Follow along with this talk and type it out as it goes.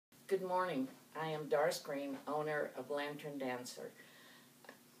Good morning. I am Doris Green, owner of Lanterndancer,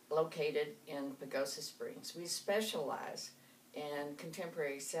 located in Pagosa Springs. We specialize in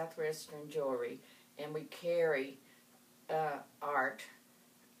contemporary Southwestern jewelry, and we carry art.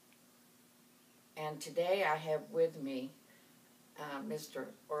 And today I have with me Mr.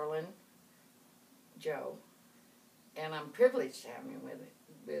 Oreland Joe, and I'm privileged to have him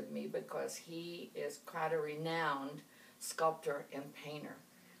with me because he is quite a renowned sculptor and painter.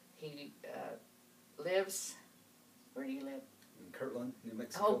 He lives, where do you live? In Kirtland, New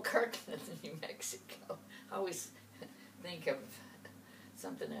Mexico. Oh, Kirtland, New Mexico. I always think of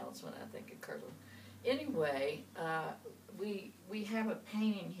something else when I think of Kirtland. Anyway, we have a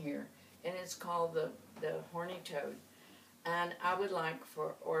painting here, and it's called the Horny Toad. And I would like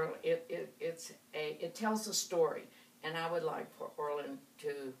for Orland, it tells a story, and I would like for Orland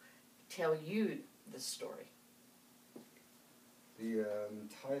to tell you the story. The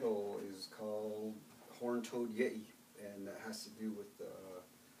title is called Horn-Toed Yeti, and that has to do with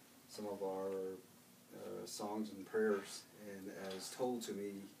some of our songs and prayers. And as told to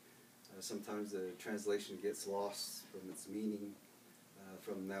me, sometimes the translation gets lost from its meaning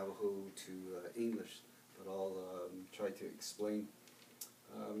from Navajo to English, but I'll try to explain.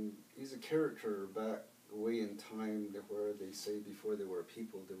 He's a character back way in time where they say before they were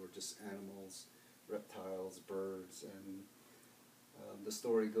people, they were just animals, reptiles, birds, and the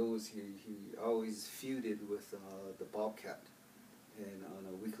story goes he always feuded with the bobcat, and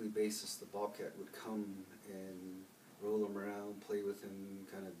on a weekly basis the bobcat would come and roll him around, play with him,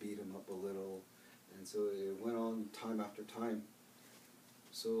 kind of beat him up a little, and so it went on time after time.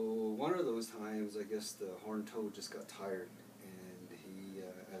 So one of those times, I guess the horned toad just got tired, and he,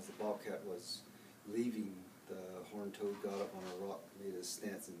 as the bobcat was leaving, the horned toad got up on a rock, made a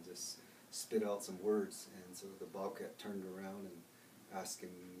stance, and just spit out some words. And so the bobcat turned around and asked him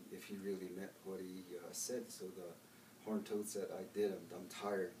if he really meant what he said. So the horned toad said, "I did. I'm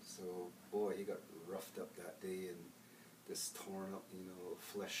tired." So boy, he got roughed up that day, and this torn up,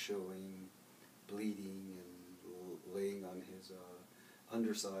 flesh showing, bleeding, and laying on his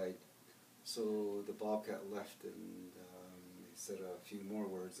underside. So the bobcat left, and he said a few more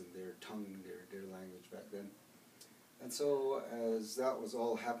words in their tongue, their language back then. And so as that was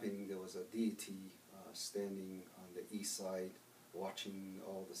all happening, there was a deity standing on the east side watching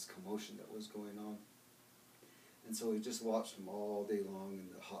all this commotion that was going on. And so he just watched them all day long in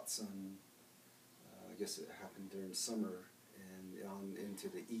the hot sun. I guess it happened during summer and on into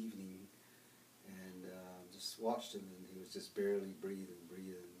the evening, and just watched him, and he was just barely breathing.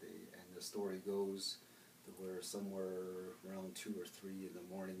 And the story goes to where somewhere around 2 or 3 in the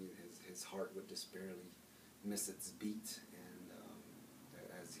morning, his heart would just barely miss its beat, and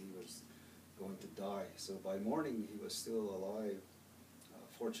as he was going to die. So by morning he was still alive,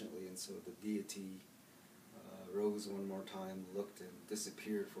 fortunately, and so the deity rose one more time, looked, and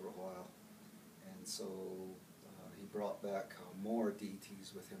disappeared for a while. And so he brought back more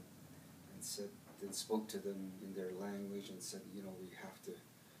deities with him, and spoke to them in their language, and said, we have to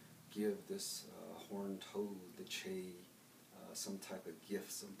give this horned toad, the Che, some type of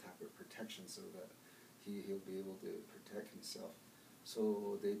gift, some type of protection, so that he'll be able to protect himself.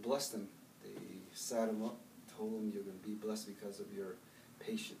 So they blessed him. They sat him up, told him, "You're going to be blessed because of your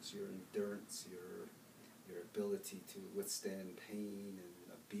patience, your endurance, your ability to withstand pain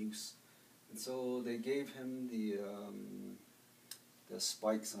and abuse." And so they gave him the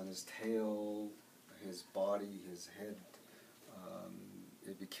spikes on his tail, his body, his head.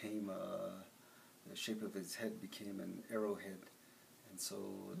 It became the shape of his head became an arrowhead, and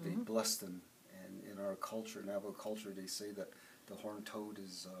so they blessed him. And in our culture, Navajo culture, they say that the horned toad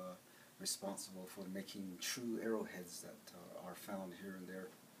is responsible for making true arrowheads that are found here and there.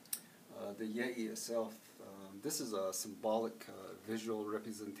 The Yeti itself, this is a symbolic visual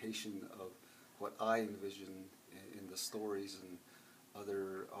representation of what I envision in the stories, and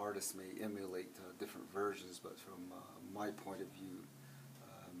other artists may emulate different versions, but from my point of view,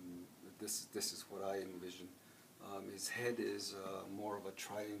 this is what I envision. His head is more of a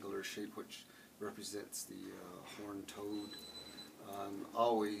triangular shape, which represents the horned toad.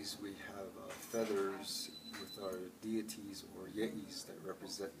 Always we have feathers with our deities or yetis that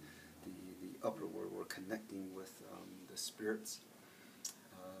represent the upper world. We're connecting with the spirits.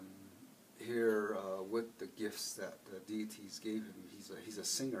 Here with the gifts that the deities gave him, he's a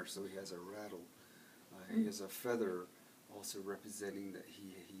singer, so he has a rattle. He has a feather, also representing that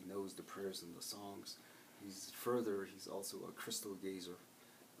he knows the prayers and the songs. He's also a crystal gazer.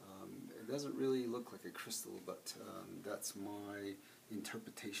 It doesn't really look like a crystal, but that's my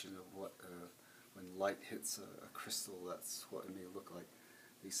interpretation of what when light hits a crystal, that's what it may look like.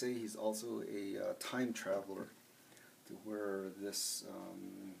 They say he's also a time traveler, to where this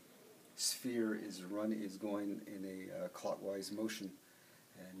sphere is going in a clockwise motion,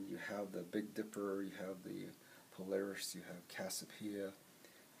 and you have the Big Dipper, you have the Polaris, you have Cassiopeia,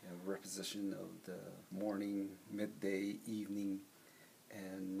 you have representation of the morning, midday, evening,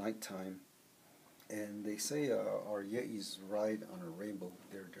 and nighttime. And they say our Yetis ride on a rainbow.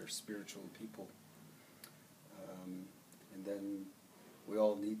 They're spiritual people. And then we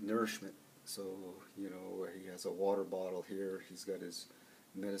all need nourishment. So, you know, he has a water bottle here. He's got his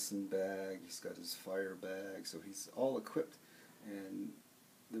medicine bag. He's got his fire bag. So he's all equipped. And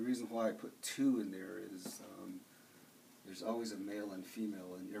the reason why I put two in there is there's always a male and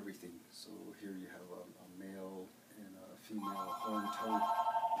female in everything. So here you have a male and a female horned toad.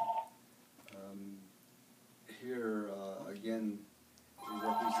 Here, again,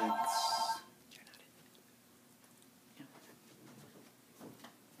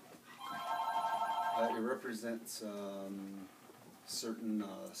 it represents certain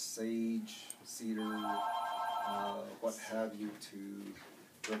sage, cedar, what have you, to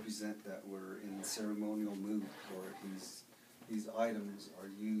represent that we're in ceremonial mood, or these items are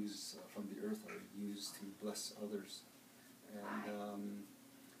used from the earth, are used to bless others. And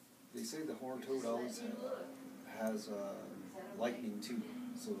they say the horned toad always has lightning too,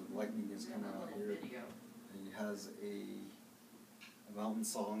 so lightning is coming out here. And he has a mountain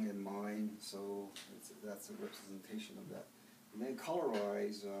song in mind, so that's a representation of that. And then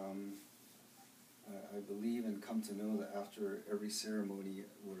color-wise, I believe and come to know that after every ceremony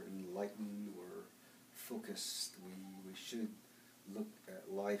we're enlightened, we're focused, we should look at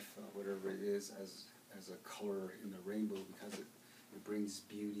life, whatever it is, as a color in the rainbow, because it brings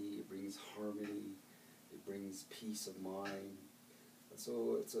beauty, it brings harmony, it brings peace of mind.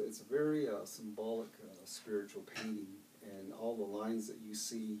 So it's a very symbolic spiritual painting, and all the lines that you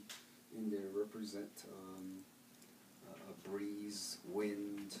see in there represent a breeze,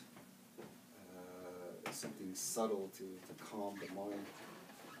 wind, something subtle to calm the mind.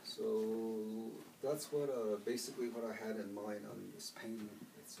 So that's what basically what I had in mind on this painting.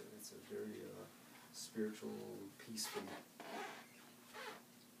 It's a very spiritual, peaceful.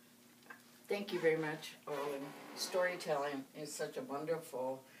 Thank you very much, Oreland. Storytelling is such a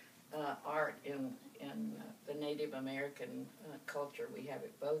wonderful art in the Native American culture. We have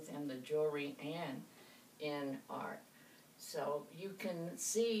it both in the jewelry and in art. So you can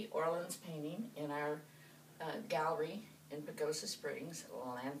see Oreland's painting in our gallery in Pagosa Springs,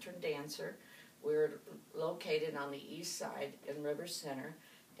 Lanterndancer. We're located on the east side in River Center,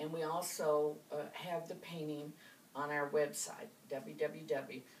 and we also have the painting on our website,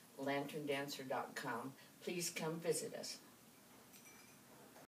 www.lanterndancer.com. Please come visit us.